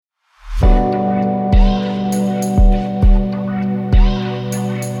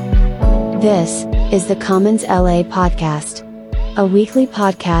This is the Commons LA podcast, a weekly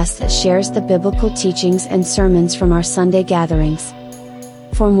podcast that shares the biblical teachings and sermons from our Sunday gatherings.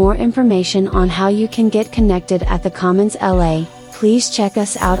 For more information on how you can get connected at the Commons LA, please check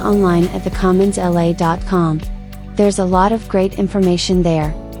us out online at thecommonsla.com. There's a lot of great information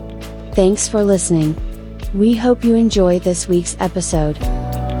there. Thanks for listening. We hope you enjoy this week's episode.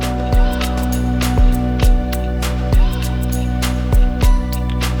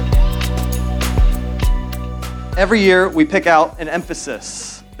 Every year we pick out an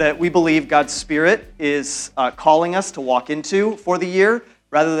emphasis that we believe God's Spirit is calling us to walk into for the year.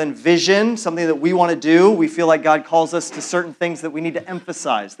 Rather than vision, something that we want to do, we feel like God calls us to certain things that we need to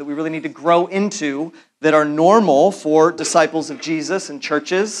emphasize, that we really need to grow into, that are normal for disciples of Jesus and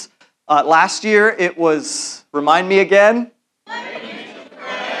churches. Last year it was, remind me again? Learning to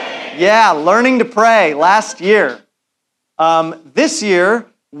pray. Yeah, learning to pray last year. This year,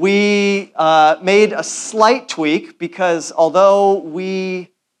 we made a slight tweak because although we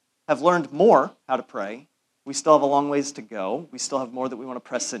have learned more how to pray, we still have a long ways to go. We still have more that we want to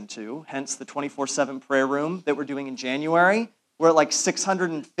press into, hence the 24/7 prayer room that we're doing in January. We're at like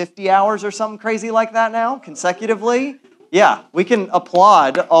 650 hours or something crazy like that now, consecutively. Yeah, we can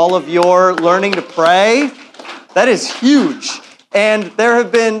applaud all of your learning to pray. That is huge. And there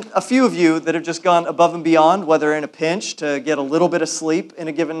have been a few of you that have just gone above and beyond, whether in a pinch to get a little bit of sleep in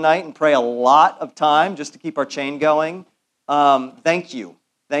a given night and pray a lot of time just to keep our chain going. Thank you.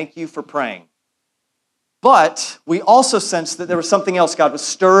 Thank you for praying. But we also sensed that there was something else God was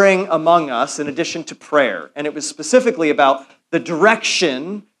stirring among us in addition to prayer. And it was specifically about the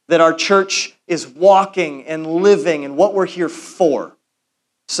direction that our church is walking and living and what we're here for.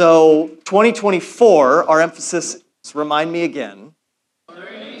 So 2024, our emphasis is, remind me again.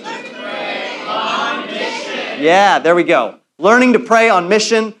 Learning to pray on mission. Yeah, there we go. Learning to pray on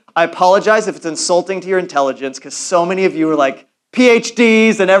mission. I apologize if it's insulting to your intelligence because so many of you are like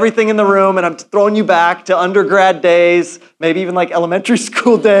PhDs and everything in the room, and I'm throwing you back to undergrad days, maybe even like elementary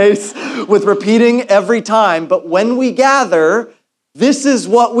school days with repeating every time. But when we gather, this is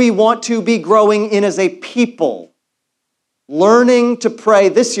what we want to be growing in as a people. Learning to pray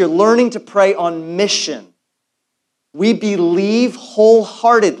this year, learning to pray on mission. We believe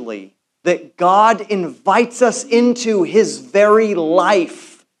wholeheartedly that God invites us into His very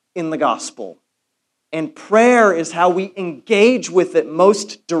life in the gospel. And prayer is how we engage with it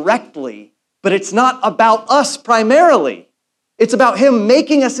most directly. But it's not about us primarily. It's about Him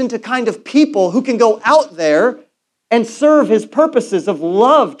making us into kind of people who can go out there and serve His purposes of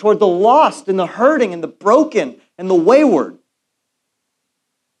love toward the lost and the hurting and the broken and the wayward.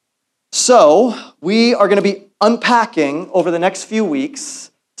 So, we are going to be unpacking over the next few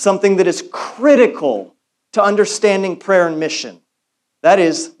weeks something that is critical to understanding prayer and mission. That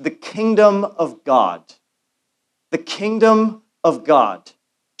is the kingdom of God. The kingdom of God.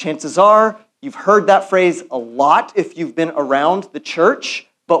 Chances are you've heard that phrase a lot if you've been around the church,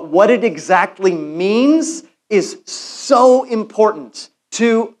 but what it exactly means is so important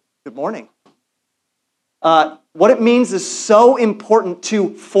to, good morning. What it means is so important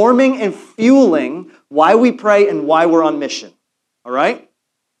to forming and fueling why we pray and why we're on mission. All right?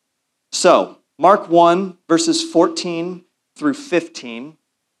 So, Mark 1, verses 14 through 15.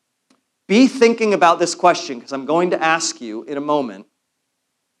 Be thinking about this question because I'm going to ask you in a moment.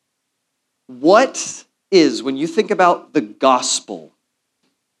 What is, when you think about the gospel,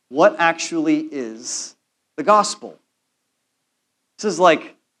 what actually is the gospel? This is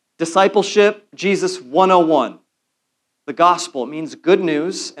like discipleship, Jesus 101. The gospel, it means good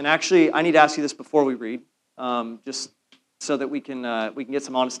news. And actually, I need to ask you this before we read, just so that we can get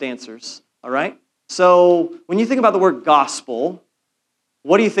some honest answers. All right? So when you think about the word gospel,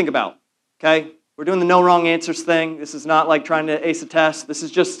 what do you think about? Okay? We're doing the no wrong answers thing. This is not like trying to ace a test. This is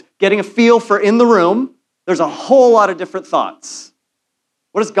just getting a feel for in the room. There's a whole lot of different thoughts.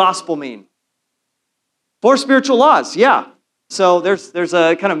 What does gospel mean? 4 spiritual laws, yeah. So there's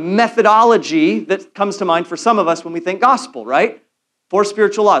a kind of methodology that comes to mind for some of us when we think gospel, right? 4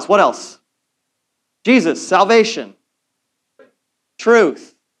 spiritual laws. What else? Jesus, salvation,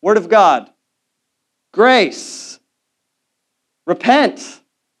 truth, word of God, grace, repent.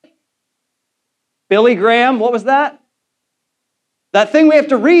 Billy Graham, what was that? That thing we have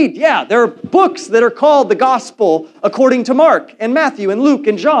to read. Yeah, there are books that are called the gospel according to Mark and Matthew and Luke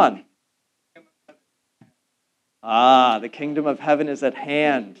and John. The kingdom of heaven is at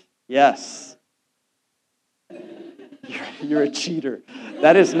hand. Yes. You're a cheater.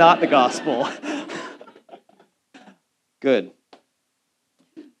 That is not the gospel. Good.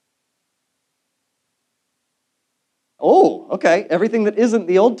 Oh, okay. Everything that isn't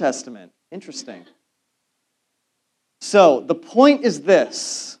the Old Testament. Interesting. So the point is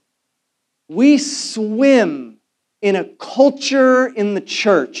this. We swim in a culture in the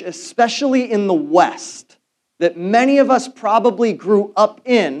church, especially in the West, that many of us probably grew up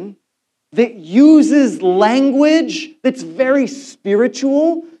in, that uses language that's very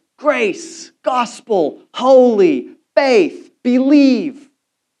spiritual, grace, gospel, holy, faith, believe,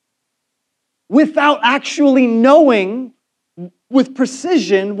 without actually knowing with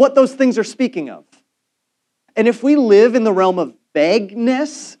precision what those things are speaking of. And if we live in the realm of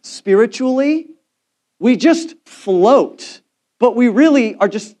vagueness spiritually, we just float, but we really are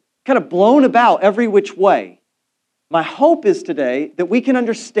just kind of blown about every which way. My hope is today that we can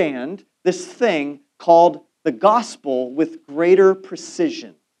understand this thing called the gospel with greater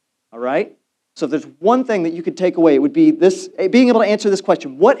precision, all right? So if there's one thing that you could take away, it would be this, being able to answer this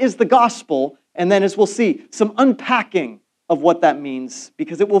question, what is the gospel? And then as we'll see, some unpacking of what that means,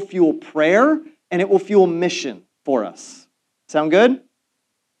 because it will fuel prayer and it will fuel mission for us. Sound good?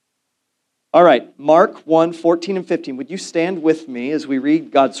 All right, Mark 1, 14 and 15. Would you stand with me as we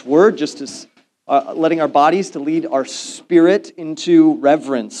read God's word, just as letting our bodies to lead our spirit into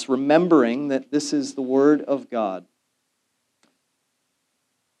reverence, remembering that this is the word of God.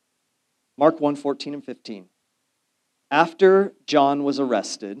 Mark 1, 14 and 15. After John was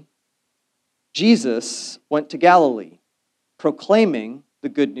arrested, Jesus went to Galilee, proclaiming the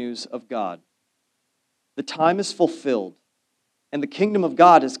good news of God. The time is fulfilled, and the kingdom of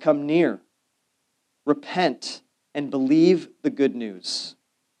God has come near. Repent and believe the good news.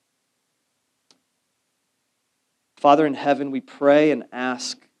 Father in heaven, we pray and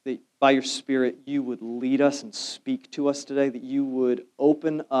ask that by your Spirit you would lead us and speak to us today, that you would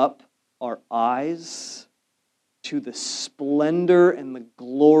open up our eyes to the splendor and the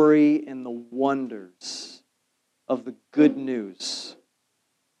glory and the wonders of the good news.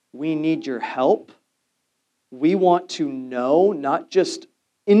 We need your help. We want to know not just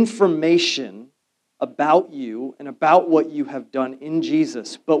information about you and about what you have done in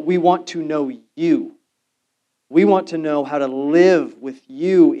Jesus, but we want to know you. We want to know how to live with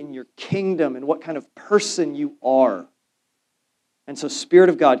you in your kingdom and what kind of person you are. And so, Spirit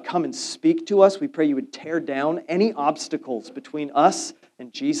of God, come and speak to us. We pray you would tear down any obstacles between us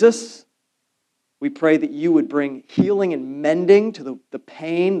and Jesus. We pray that you would bring healing and mending to the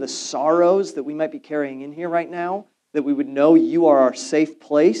pain, the sorrows that we might be carrying in here right now, that we would know you are our safe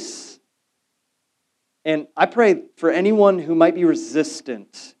place. And I pray for anyone who might be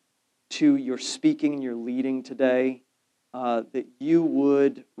resistant to your speaking and your leading today, that you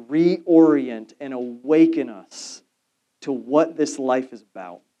would reorient and awaken us to what this life is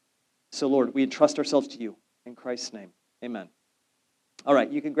about. So, Lord, we entrust ourselves to you. In Christ's name, amen. All right,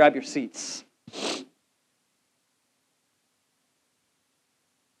 you can grab your seats.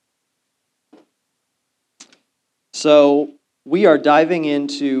 So, we are diving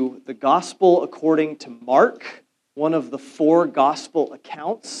into the Gospel according to Mark, one of the 4 Gospel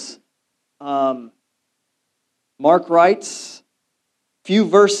accounts. Mark writes a few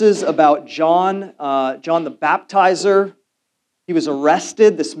verses about John the Baptizer. He was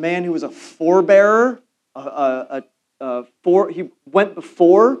arrested, this man who was a forebearer. He went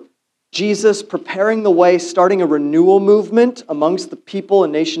before Jesus, preparing the way, starting a renewal movement amongst the people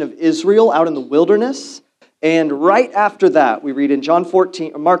and nation of Israel out in the wilderness. And right after that, we read in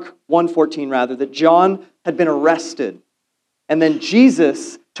Mark 1:14 that John had been arrested. And then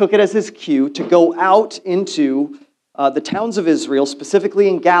Jesus took it as his cue to go out into the towns of Israel, specifically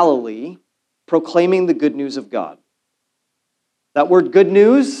in Galilee, proclaiming the good news of God. That word good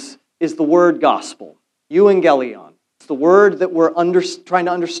news is the word gospel, euangelion. It's the word that we're trying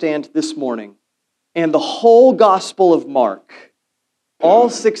to understand this morning. And the whole Gospel of Mark, all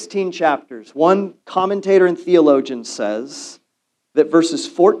 16 chapters, one commentator and theologian says that verses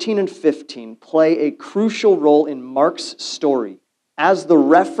 14 and 15 play a crucial role in Mark's story as the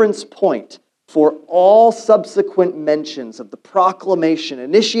reference point for all subsequent mentions of the proclamation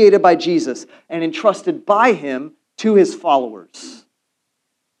initiated by Jesus and entrusted by him to his followers.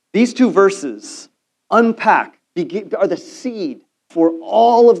 These 2 verses are the seed for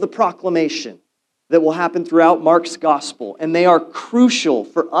all of the proclamation that will happen throughout Mark's gospel, and they are crucial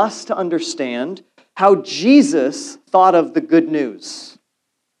for us to understand how Jesus thought of the good news.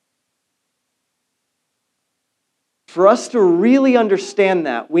 For us to really understand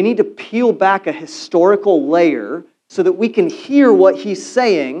that, we need to peel back a historical layer so that we can hear what he's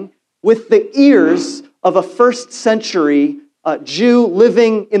saying with the ears of a first century Jew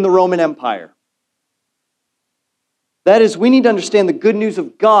living in the Roman Empire. That is, we need to understand the good news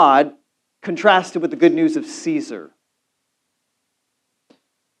of God contrasted with the good news of Caesar.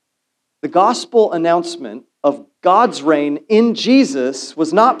 The gospel announcement of God's reign in Jesus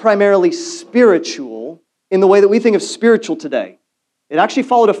was not primarily spiritual in the way that we think of spiritual today. It actually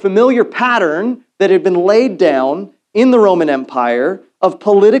followed a familiar pattern that had been laid down in the Roman Empire of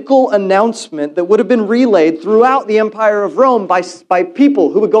political announcement that would have been relayed throughout the Empire of Rome by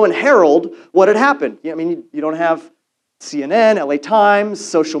people who would go and herald what had happened. I mean, you don't have CNN, LA Times,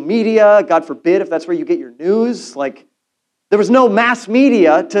 social media, God forbid if that's where you get your news. Like, there was no mass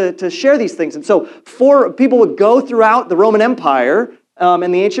media to share these things. And so people would go throughout the Roman Empire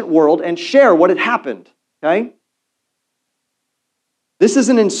and the ancient world and share what had happened. Okay? This is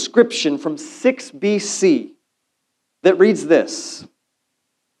an inscription from 6 BC that reads this: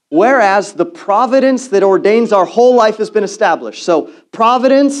 whereas the providence that ordains our whole life has been established. So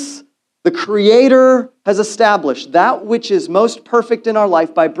providence, the Creator has established that which is most perfect in our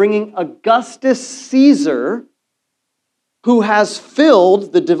life by bringing Augustus Caesar, who has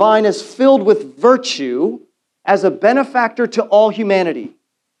filled, the divine is filled with virtue, as a benefactor to all humanity,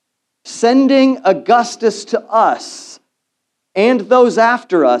 sending Augustus to us and those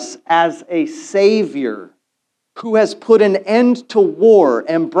after us as a Savior, who has put an end to war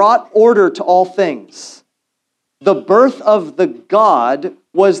and brought order to all things. The birth of the God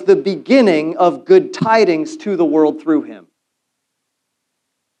was the beginning of good tidings to the world through him.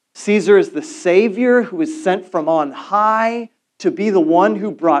 Caesar is the Savior who is sent from on high to be the one who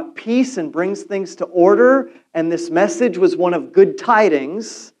brought peace and brings things to order, and this message was one of good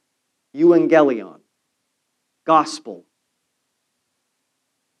tidings, euangelion, gospel.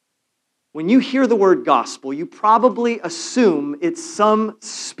 When you hear the word gospel, you probably assume it's some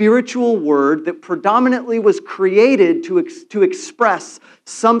spiritual word that predominantly was created to express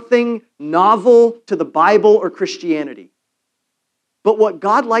something novel to the Bible or Christianity. But what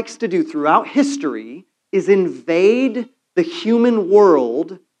God likes to do throughout history is invade the human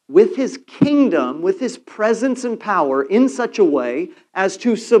world with his kingdom, with his presence and power in such a way as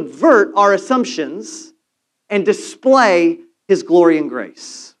to subvert our assumptions and display his glory and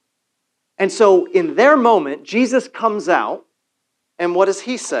grace. And so in their moment, Jesus comes out, and what does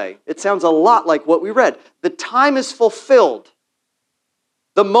he say? It sounds a lot like what we read. The time is fulfilled.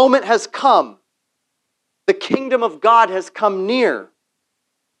 The moment has come. The kingdom of God has come near.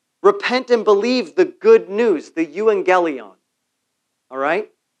 Repent and believe the good news, the euangelion. All right?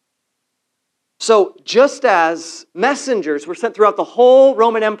 So just as messengers were sent throughout the whole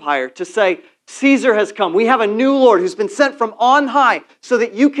Roman Empire to say, Caesar has come. We have a new Lord who's been sent from on high so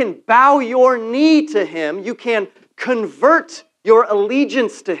that you can bow your knee to him, you can convert your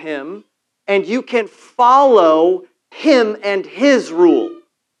allegiance to him, and you can follow him and his rule.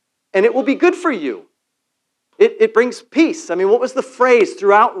 And it will be good for you. It brings peace. I mean, what was the phrase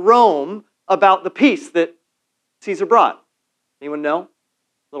throughout Rome about the peace that Caesar brought? Anyone know? A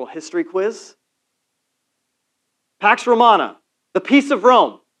little history quiz. Pax Romana, the peace of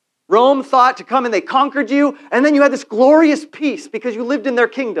Rome. Rome thought to come and they conquered you, and then you had this glorious peace because you lived in their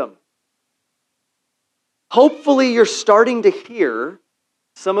kingdom. Hopefully you're starting to hear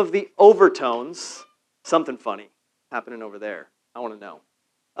some of the overtones. Something funny happening over there. I want to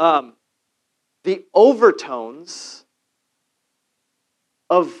know. The overtones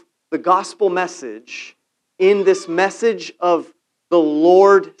of the gospel message in this message of the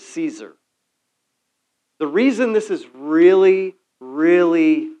Lord Caesar. The reason this is really,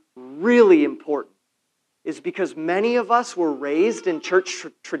 really, really important is because many of us were raised in church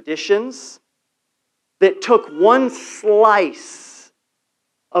traditions that took one slice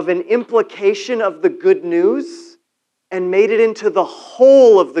of an implication of the good news and made it into the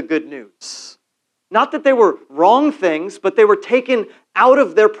whole of the good news. Not that they were wrong things, but they were taken out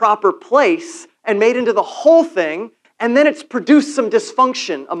of their proper place and made into the whole thing, and then it's produced some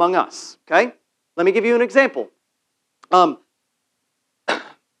dysfunction among us, okay? Let me give you an example.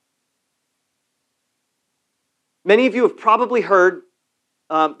 Many of you have probably heard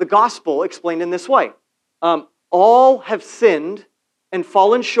the gospel explained in this way. All have sinned and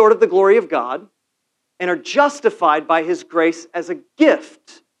fallen short of the glory of God and are justified by his grace as a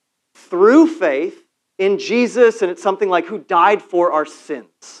gift through faith in Jesus, and it's something like who died for our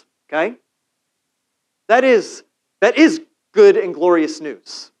sins. Okay? That is good and glorious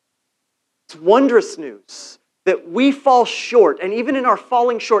news. It's wondrous news that we fall short, and even in our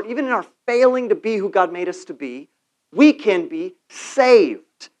falling short, even in our failing to be who God made us to be, we can be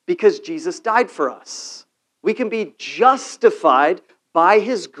saved because Jesus died for us. We can be justified by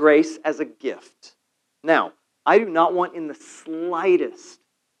his grace as a gift. Now, I do not want in the slightest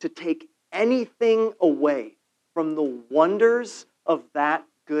to take anything away from the wonders of that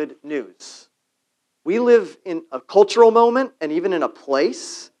good news. We live in a cultural moment and even in a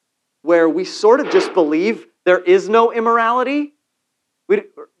place where we sort of just believe there is no immorality.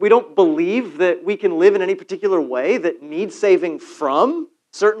 We don't believe that we can live in any particular way that needs saving from,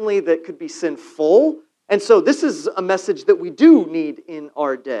 certainly that could be sinful. And so this is a message that we do need in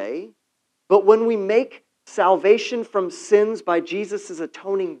our day. But when we make salvation from sins by Jesus'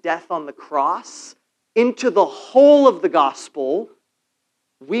 atoning death on the cross into the whole of the gospel,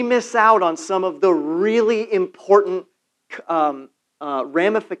 we miss out on some of the really important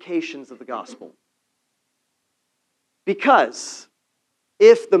ramifications of the gospel. Because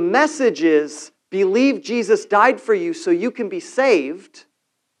if the message is, believe Jesus died for you so you can be saved,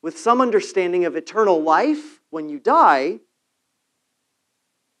 with some understanding of eternal life when you die,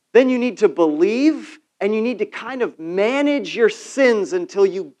 then you need to believe and you need to kind of manage your sins until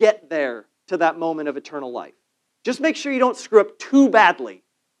you get there to that moment of eternal life. Just make sure you don't screw up too badly.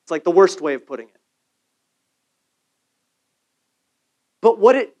 It's like the worst way of putting it. But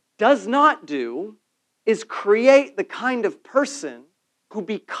what it does not do is create the kind of person who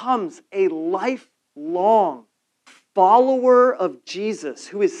becomes a lifelong follower of Jesus,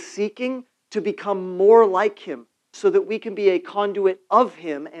 who is seeking to become more like him so that we can be a conduit of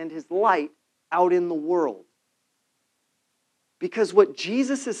him and his light out in the world. Because what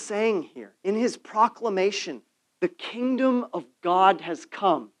Jesus is saying here in his proclamation, the kingdom of God has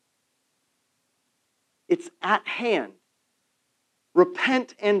come. It's at hand.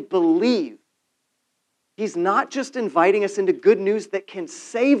 Repent and believe. He's not just inviting us into good news that can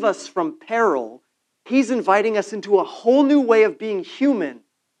save us from peril. He's inviting us into a whole new way of being human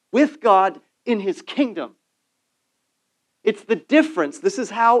with God in his kingdom. It's the difference. This is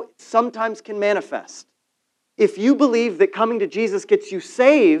how it sometimes can manifest. If you believe that coming to Jesus gets you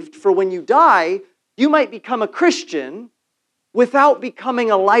saved for when you die, you might become a Christian without becoming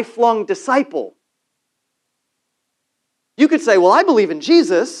a lifelong disciple. You could say, well, I believe in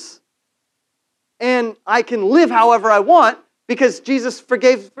Jesus, and I can live however I want because Jesus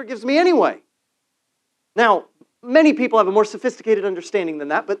forgives me anyway. Now, many people have a more sophisticated understanding than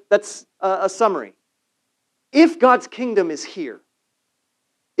that, but that's a summary. If God's kingdom is here,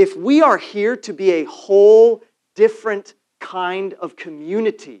 if we are here to be a whole different kind of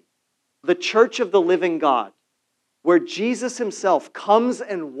community, the church of the living God, where Jesus himself comes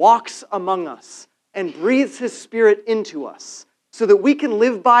and walks among us and breathes his Spirit into us so that we can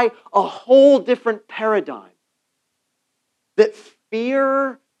live by a whole different paradigm, that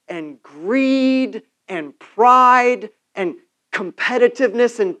fear and greed and pride and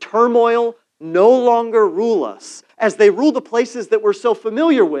competitiveness and turmoil no longer rule us as they rule the places that we're so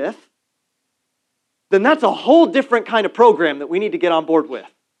familiar with, then that's a whole different kind of program that we need to get on board with.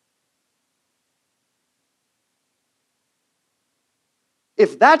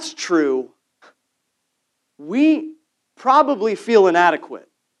 If that's true, we probably feel inadequate.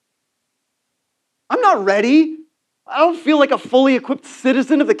 I'm not ready. I don't feel like a fully equipped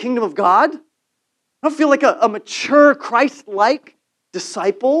citizen of the kingdom of God. I don't feel like a mature, Christ-like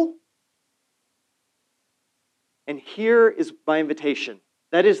disciple. And here is my invitation.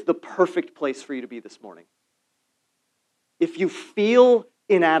 That is the perfect place for you to be this morning. If you feel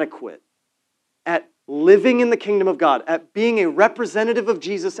inadequate at living in the kingdom of God, at being a representative of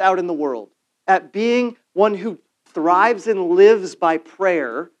Jesus out in the world, at being one who thrives and lives by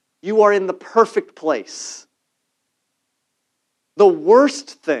prayer, you are in the perfect place. The worst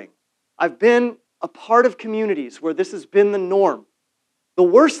thing, I've been a part of communities where this has been the norm. The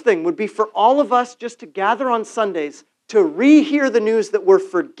worst thing would be for all of us just to gather on Sundays to rehear the news that we're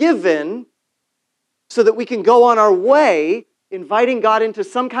forgiven so that we can go on our way inviting God into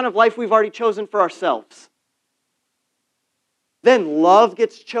some kind of life we've already chosen for ourselves. Then love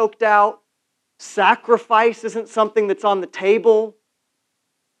gets choked out. Sacrifice isn't something that's on the table.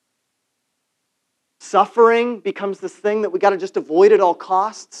 Suffering becomes this thing that we got to just avoid at all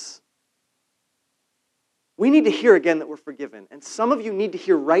costs. We need to hear again that we're forgiven. And some of you need to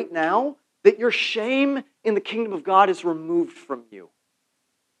hear right now that your shame in the kingdom of God is removed from you.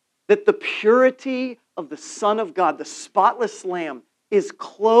 That the purity of the Son of God, the spotless Lamb, is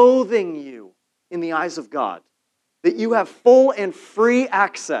clothing you in the eyes of God. That you have full and free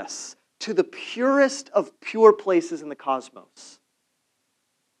access to the purest of pure places in the cosmos.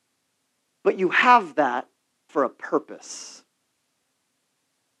 But you have that for a purpose.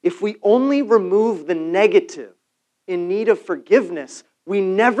 If we only remove the negative in need of forgiveness, we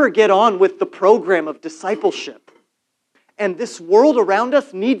never get on with the program of discipleship. And this world around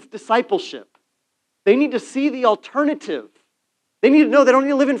us needs discipleship. They need to see the alternative. They need to know they don't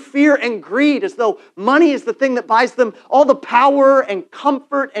need to live in fear and greed as though money is the thing that buys them all the power and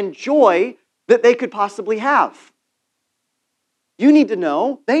comfort and joy that they could possibly have. You need to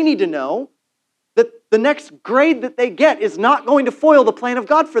know, they need to know, that the next grade that they get is not going to foil the plan of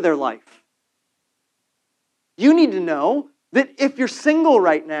God for their life. You need to know that if you're single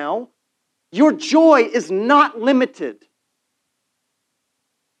right now, your joy is not limited.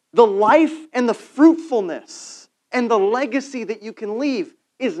 The life and the fruitfulness and the legacy that you can leave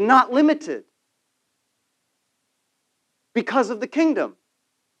is not limited because of the kingdom.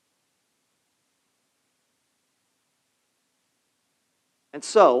 And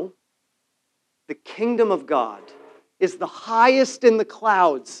so, the kingdom of God is the highest in the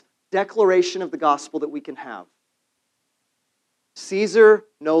clouds declaration of the gospel that we can have. Caesar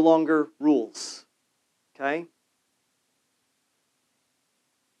no longer rules. Okay?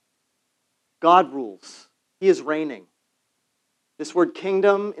 God rules. He is reigning. This word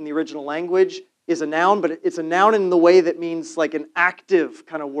kingdom in the original language is a noun, but it's a noun in the way that means like an active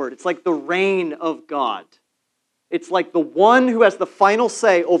kind of word. It's like the reign of God. It's like the one who has the final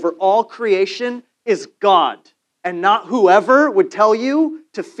say over all creation is God, and not whoever would tell you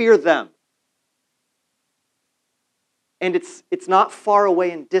to fear them. And it's not far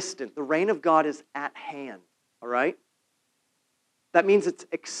away and distant. The reign of God is at hand, all right? That means it's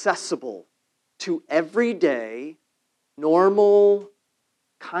accessible to everyday, normal,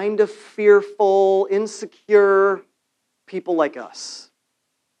 kind of fearful, insecure people like us.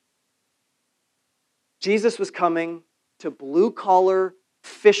 Jesus was coming to blue-collar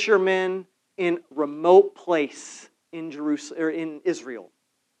fishermen in a remote place in Jerusalem or in Israel.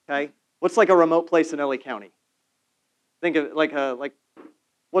 Okay? What's like a remote place in LA County? Think of it like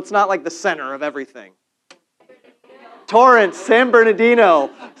what's not like the center of everything? Torrance, San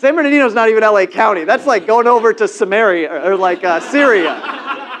Bernardino. San Bernardino's not even LA County. That's like going over to Samaria or like Syria.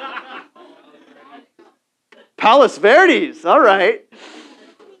 Palos Verdes. All right.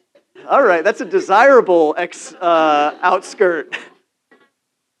 All right, that's a desirable outskirt.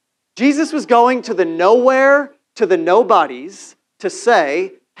 Jesus was going to the nowhere, to the nobodies, to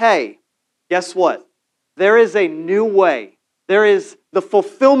say, hey, guess what? There is a new way. There is the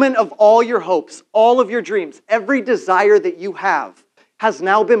fulfillment of all your hopes, all of your dreams, every desire that you have has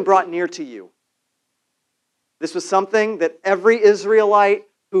now been brought near to you. This was something that every Israelite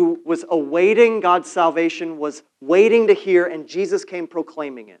who was awaiting God's salvation was waiting to hear, and Jesus came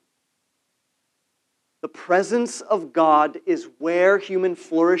proclaiming it. The presence of God is where human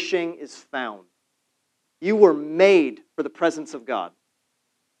flourishing is found. You were made for the presence of God.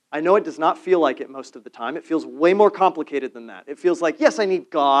 I know it does not feel like it most of the time. It feels way more complicated than that. It feels like, yes, I need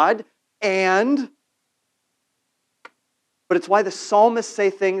God, but it's why the psalmists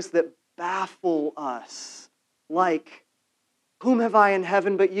say things that baffle us. Like, whom have I in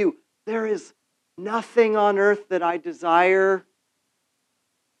heaven but you? There is nothing on earth that I desire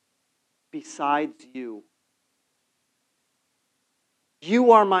besides you.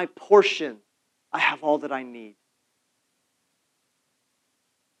 You are my portion. I have all that I need.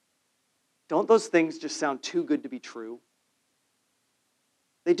 Don't those things just sound too good to be true?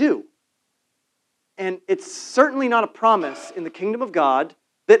 They do. And it's certainly not a promise in the kingdom of God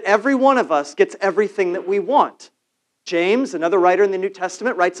that every one of us gets everything that we want. James, another writer in the New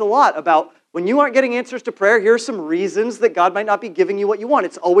Testament, writes a lot about when you aren't getting answers to prayer, here are some reasons that God might not be giving you what you want.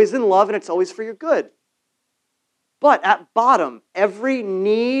 It's always in love and it's always for your good. But at bottom, every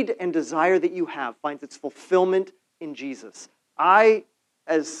need and desire that you have finds its fulfillment in Jesus.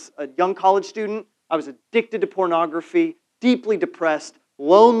 As a young college student, I was addicted to pornography, deeply depressed,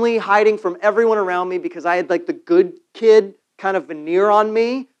 lonely, hiding from everyone around me because I had like the good kid kind of veneer on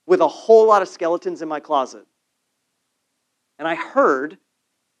me with a whole lot of skeletons in my closet. And I heard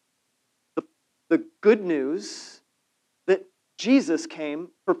the good news that Jesus came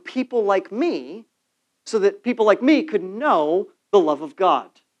for people like me so that people like me could know the love of God.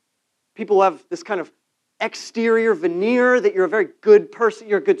 People who have this kind of exterior veneer that you're a very good person,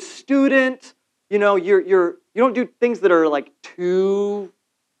 you're a good student, you don't do things that are like too,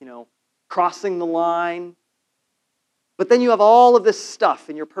 crossing the line. But then you have all of this stuff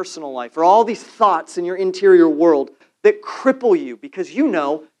in your personal life or all these thoughts in your interior world that cripple you because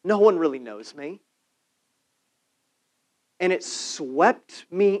no one really knows me. And it swept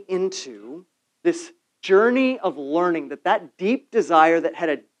me into this journey of learning that deep desire that had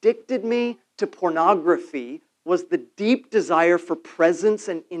addicted me to pornography was the deep desire for presence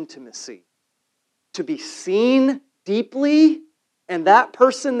and intimacy. To be seen deeply, and that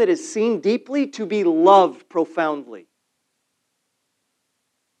person that is seen deeply to be loved profoundly.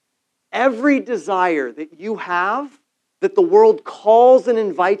 Every desire that you have, that the world calls and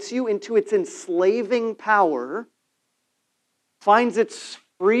invites you into its enslaving power, finds its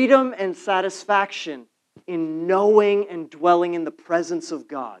freedom and satisfaction in knowing and dwelling in the presence of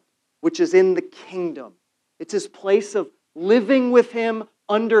God, which is in the kingdom. It's his place of living with him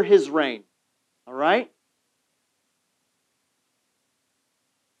under his reign. All right?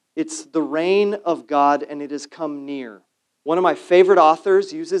 It's the reign of God, and it has come near. One of my favorite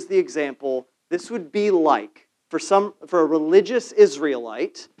authors uses the example, this would be like, for a religious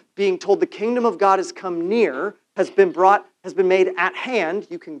Israelite, being told the kingdom of God has come near, has been made at hand,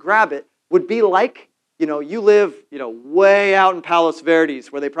 you can grab it, would be like, you live, way out in Palos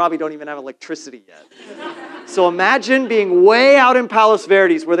Verdes, where they probably don't even have electricity yet. So imagine being way out in Palos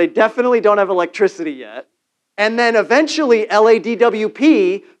Verdes, where they definitely don't have electricity yet, and then eventually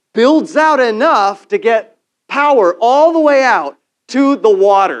LADWP builds out enough to get power all the way out to the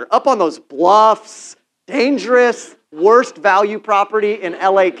water, up on those bluffs, dangerous, worst value property in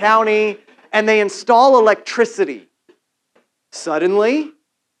LA County, and they install electricity. Suddenly,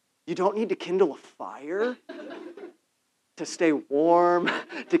 you don't need to kindle a fire to stay warm,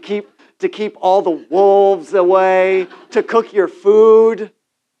 to keep all the wolves away, to cook your food.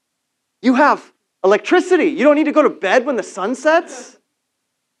 You have electricity. You don't need to go to bed when the sun sets.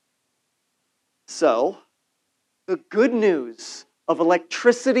 So, the good news of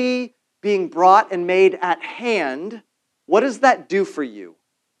electricity being brought and made at hand, what does that do for you?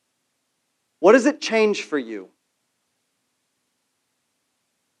 What does it change for you?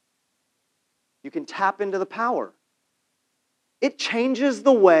 You can tap into the power. It changes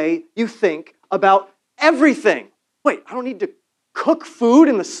the way you think about everything. Wait, I don't need to cook food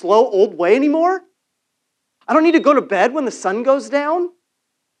in the slow old way anymore? I don't need to go to bed when the sun goes down?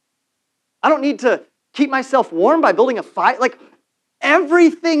 I don't need to keep myself warm by building a fire.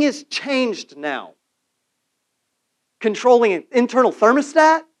 Everything is changed now. Controlling an internal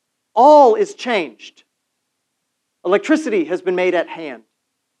thermostat, all is changed. Electricity has been made at hand.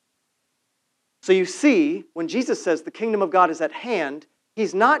 So you see, when Jesus says the kingdom of God is at hand,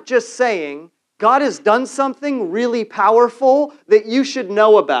 he's not just saying God has done something really powerful that you should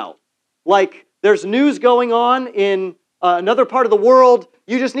know about. Like there's news going on in another part of the world,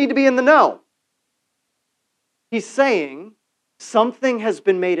 you just need to be in the know. He's saying something has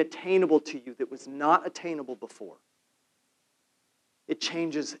been made attainable to you that was not attainable before. It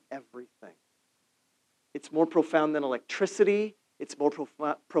changes everything. It's more profound than electricity. It's more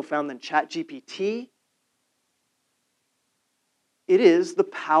profound than ChatGPT. It is the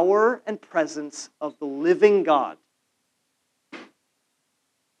power and presence of the living God.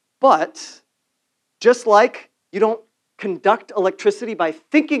 But just like you don't conduct electricity by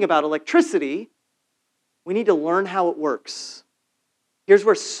thinking about electricity, we need to learn how it works. Here's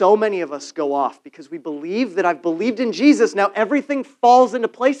where so many of us go off, because we believe that I've believed in Jesus, now everything falls into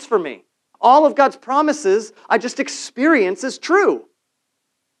place for me. All of God's promises I just experience as true.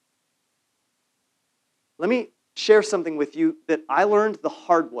 Let me share something with you that I learned the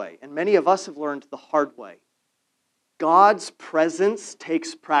hard way, and many of us have learned the hard way. God's presence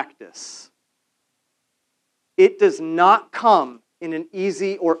takes practice. It does not come in an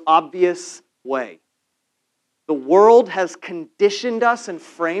easy or obvious way. The world has conditioned us and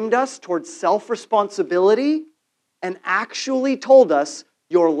framed us towards self-responsibility and actually told us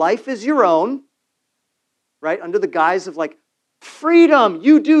your life is your own, right? Under the guise of freedom,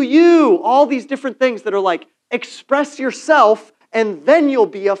 you do you, all these different things that are express yourself and then you'll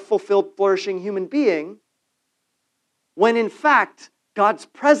be a fulfilled, flourishing human being. When in fact, God's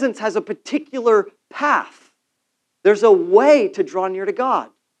presence has a particular path. There's a way to draw near to God.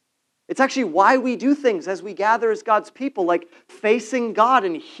 It's actually why we do things as we gather as God's people, like facing God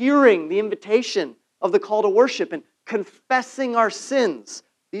and hearing the invitation of the call to worship and confessing our sins.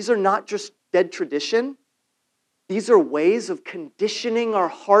 These are not just dead tradition. These are ways of conditioning our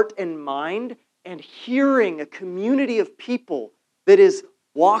heart and mind and hearing a community of people that is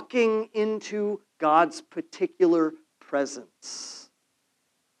walking into God's particular presence.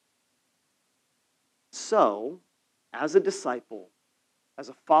 So, as a disciple, as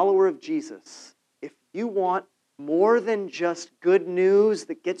a follower of Jesus, if you want more than just good news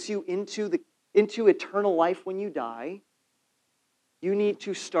that gets you into eternal life when you die, you need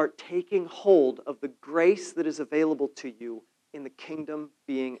to start taking hold of the grace that is available to you in the kingdom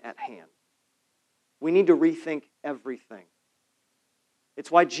being at hand. We need to rethink everything. It's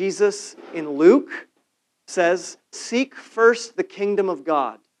why Jesus in Luke says, seek first the kingdom of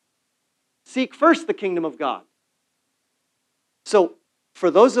God. Seek first the kingdom of God. So, for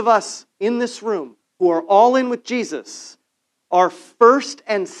those of us in this room who are all in with Jesus, our first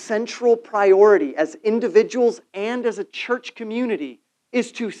and central priority as individuals and as a church community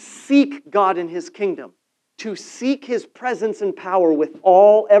is to seek God in His kingdom, to seek His presence and power with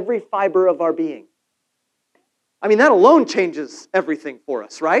every fiber of our being. I mean, that alone changes everything for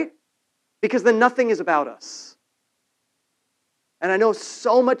us, right? Because then nothing is about us. And I know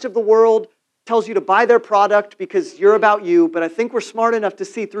so much of the world tells you to buy their product because you're about you, but I think we're smart enough to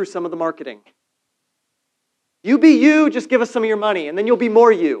see through some of the marketing. You be you, just give us some of your money, and then you'll be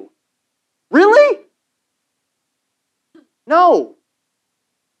more you. Really? No.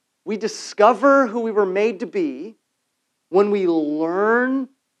 We discover who we were made to be when we learn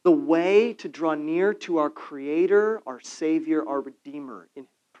the way to draw near to our Creator, our Savior, our Redeemer in His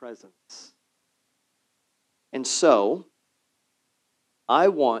presence. And so, I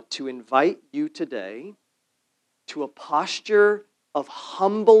want to invite you today to a posture of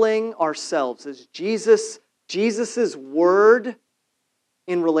humbling ourselves as Jesus' word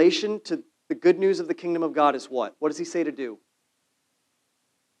in relation to the good news of the kingdom of God is what? What does He say to do?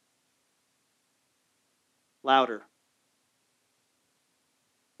 Louder.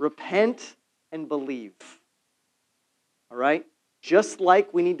 Repent and believe. All right? Just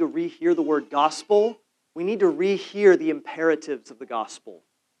like we need to rehear the word gospel, we need to rehear the imperatives of the gospel.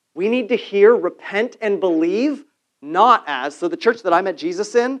 We need to hear repent and believe, not as, so the church that I met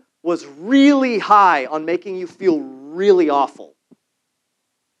Jesus in was really high on making you feel really awful.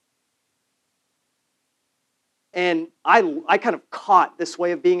 And I kind of caught this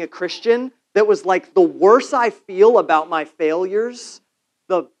way of being a Christian that was like, the worse I feel about my failures,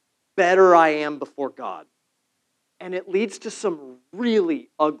 the better I am before God. And it leads to some really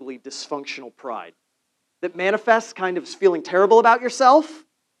ugly, dysfunctional pride that manifests kind of as feeling terrible about yourself,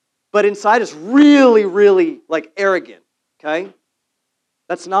 but inside is really, really like arrogant, okay?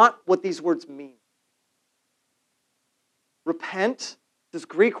 That's not what these words mean. Repent, this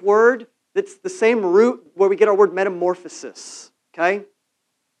Greek word, that's the same root where we get our word metamorphosis, okay?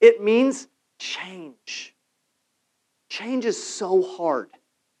 It means change. Change is so hard.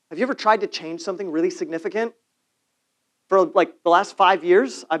 Have you ever tried to change something really significant? For like the last 5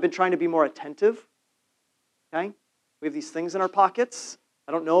 years, I've been trying to be more attentive, okay? We have these things in our pockets.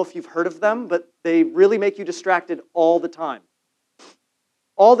 I don't know if you've heard of them, but they really make you distracted all the time.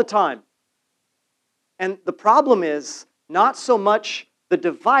 All the time. And the problem is not so much the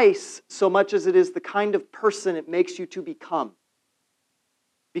device, so much as it is the kind of person it makes you to become.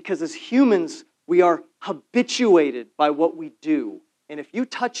 Because as humans, we are habituated by what we do. And if you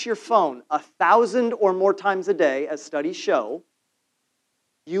touch your phone 1,000 or more times a day, as studies show,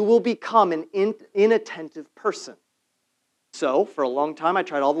 you will become an inattentive person. So, for a long time, I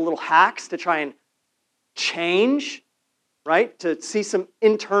tried all the little hacks to try and change, right? To see some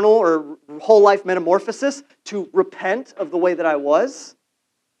internal or whole life metamorphosis, to repent of the way that I was.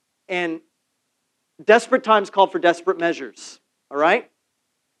 And desperate times called for desperate measures, all right?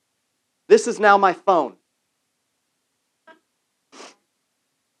 This is now my phone.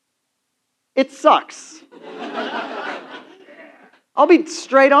 It sucks. I'll be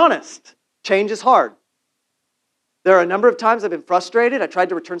straight honest. Change is hard. There are a number of times I've been frustrated. I tried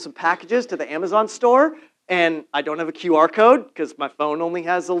to return some packages to the Amazon store, and I don't have a QR code because my phone only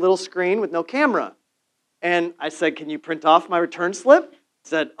has a little screen with no camera. And I said, can you print off my return slip? He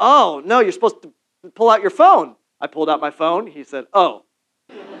said, oh, no, you're supposed to pull out your phone. I pulled out my phone. He said, oh.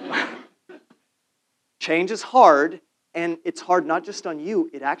 Change is hard, and it's hard not just on you.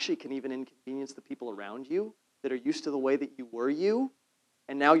 It actually can even inconvenience the people around you that are used to the way that you were you,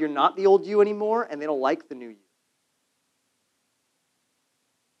 and now you're not the old you anymore, and they don't like the new you.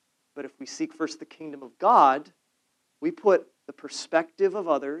 But if we seek first the kingdom of God, we put the perspective of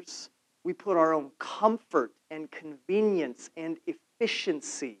others, we put our own comfort and convenience and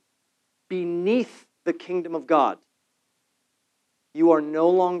efficiency beneath the kingdom of God. You are no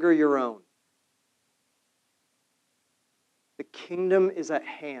longer your own. The kingdom is at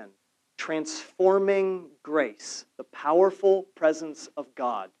hand. Transforming grace, the powerful presence of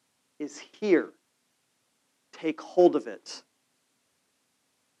God, is here. Take hold of it.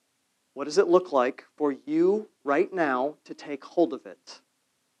 What does it look like for you right now to take hold of it?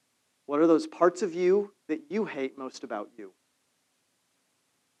 What are those parts of you that you hate most about you?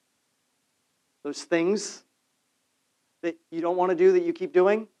 Those things that you don't want to do that you keep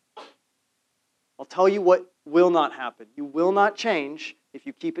doing? I'll tell you what will not happen. You will not change if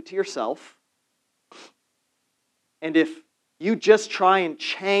you keep it to yourself. And if you just try and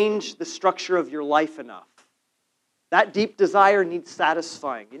change the structure of your life enough. That deep desire needs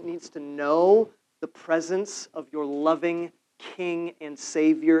satisfying. It needs to know the presence of your loving King and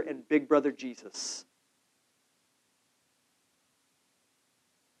Savior and big brother Jesus.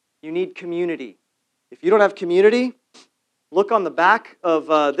 You need community. If you don't have community, look on the back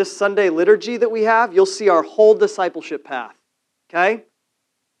of this Sunday liturgy that we have. You'll see our whole discipleship path. Okay?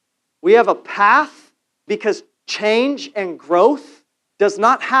 We have a path because Change and growth does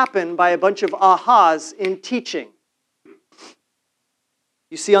not happen by a bunch of ahas in teaching.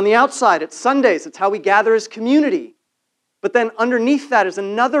 You see on the outside, it's Sundays, it's how we gather as community. But then underneath that is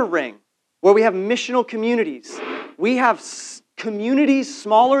another ring where we have missional communities. We have communities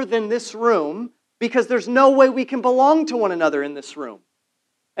smaller than this room because there's no way we can belong to one another in this room.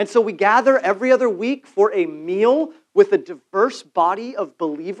 And so we gather every other week for a meal with a diverse body of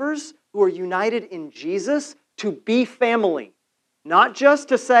believers who are united in Jesus to be family. Not just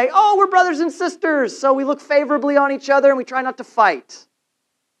to say, oh, we're brothers and sisters, so we look favorably on each other and we try not to fight.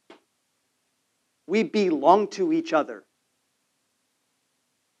 We belong to each other.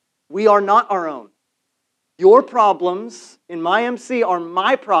 We are not our own. Your problems in my MC are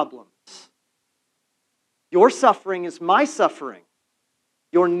my problems. Your suffering is my suffering.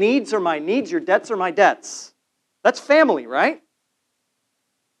 Your needs are my needs. Your debts are my debts. That's family, right?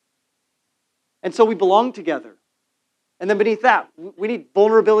 And so we belong together. And then beneath that, we need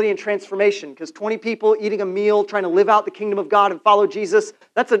vulnerability and transformation because 20 people eating a meal, trying to live out the kingdom of God and follow Jesus,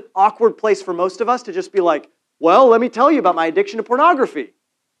 that's an awkward place for most of us to just be like, well, let me tell you about my addiction to pornography.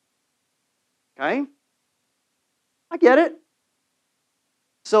 Okay? I get it.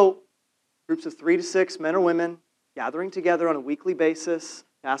 So, groups of 3 to 6 men or women gathering together on a weekly basis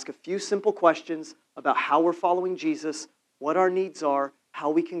to ask a few simple questions about how we're following Jesus, what our needs are, how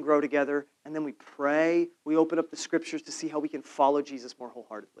we can grow together, and then we pray, we open up the scriptures to see how we can follow Jesus more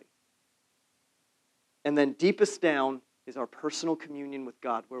wholeheartedly. And then deepest down is our personal communion with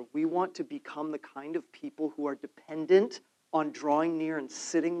God, where we want to become the kind of people who are dependent on drawing near and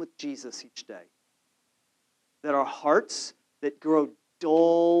sitting with Jesus each day. That our hearts that grow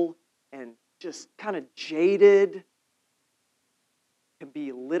dull and just kind of jaded can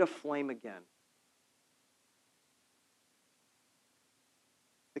be lit aflame again.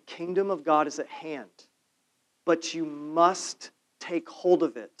 The kingdom of God is at hand, but you must take hold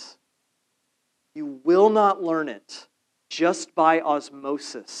of it. You will not learn it just by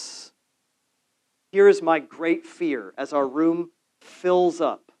osmosis. Here is my great fear as our room fills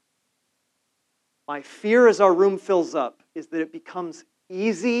up. My fear as our room fills up is that it becomes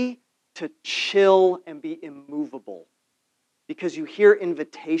easy to chill and be immovable because you hear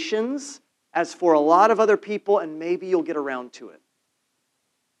invitations as for a lot of other people and maybe you'll get around to it.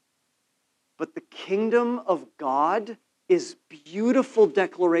 But the kingdom of God is beautiful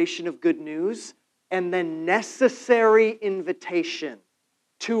declaration of good news and then necessary invitation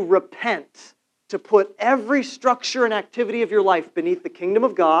to repent, to put every structure and activity of your life beneath the kingdom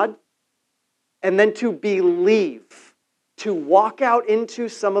of God, and then to believe, to walk out into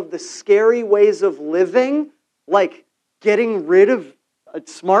some of the scary ways of living, like getting rid of a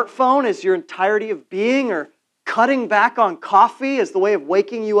smartphone as your entirety of being, or cutting back on coffee as the way of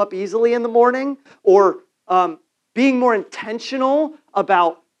waking you up easily in the morning, or being more intentional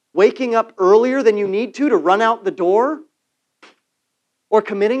about waking up earlier than you need to run out the door, or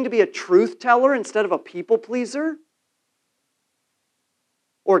committing to be a truth teller instead of a people pleaser,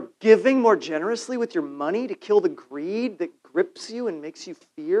 or giving more generously with your money to kill the greed that grips you and makes you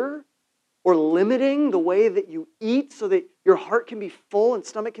fear, or limiting the way that you eat so that your heart can be full and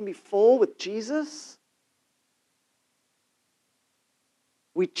stomach can be full with Jesus.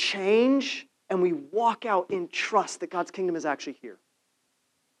 We change and we walk out in trust that God's kingdom is actually here.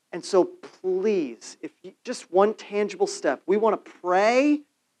 And so please, if you, just one tangible step, we want to pray,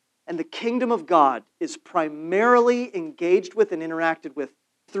 and the kingdom of God is primarily engaged with and interacted with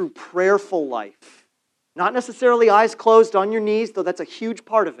through prayerful life. Not necessarily eyes closed on your knees, though that's a huge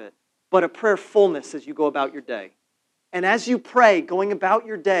part of it, but a prayerfulness as you go about your day. And as you pray, going about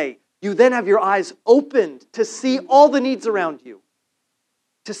your day, you then have your eyes opened to see all the needs around you,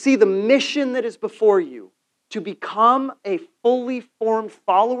 to see the mission that is before you, to become a fully formed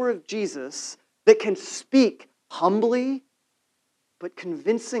follower of Jesus that can speak humbly but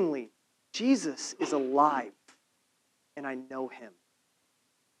convincingly, Jesus is alive and I know him.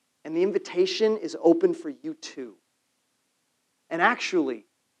 And the invitation is open for you too. And actually,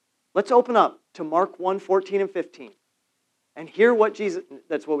 let's open up to Mark 1:14 and 15 and hear what Jesus,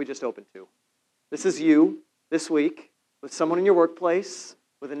 that's what we just opened to. This is you this week with someone in your workplace,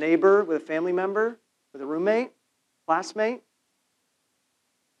 with a neighbor, with a family member, with a roommate, classmate.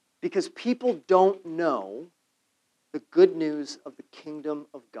 Because people don't know the good news of the kingdom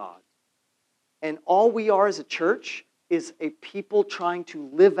of God. And all we are as a church is a people trying to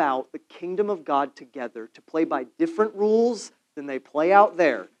live out the kingdom of God together, to play by different rules than they play out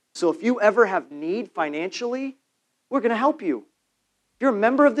there. So if you ever have need financially, we're going to help you. If you're a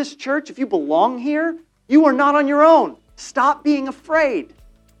member of this church, if you belong here, you are not on your own. Stop being afraid.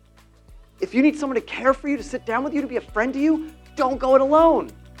 If you need someone to care for you, to sit down with you, to be a friend to you, don't go it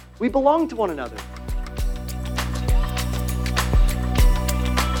alone. We belong to one another.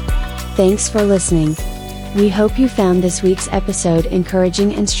 Thanks for listening. We hope you found this week's episode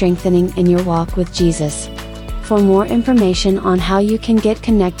encouraging and strengthening in your walk with Jesus. For more information on how you can get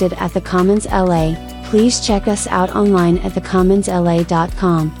connected at The Commons LA, please check us out online at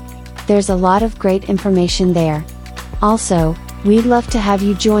thecommonsla.com. There's a lot of great information there. Also, we'd love to have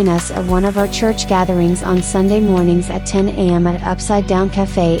you join us at one of our church gatherings on Sunday mornings at 10 a.m. at Upside Down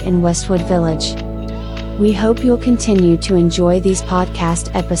Cafe in Westwood Village. We hope you'll continue to enjoy these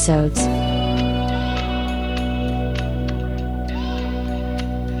podcast episodes.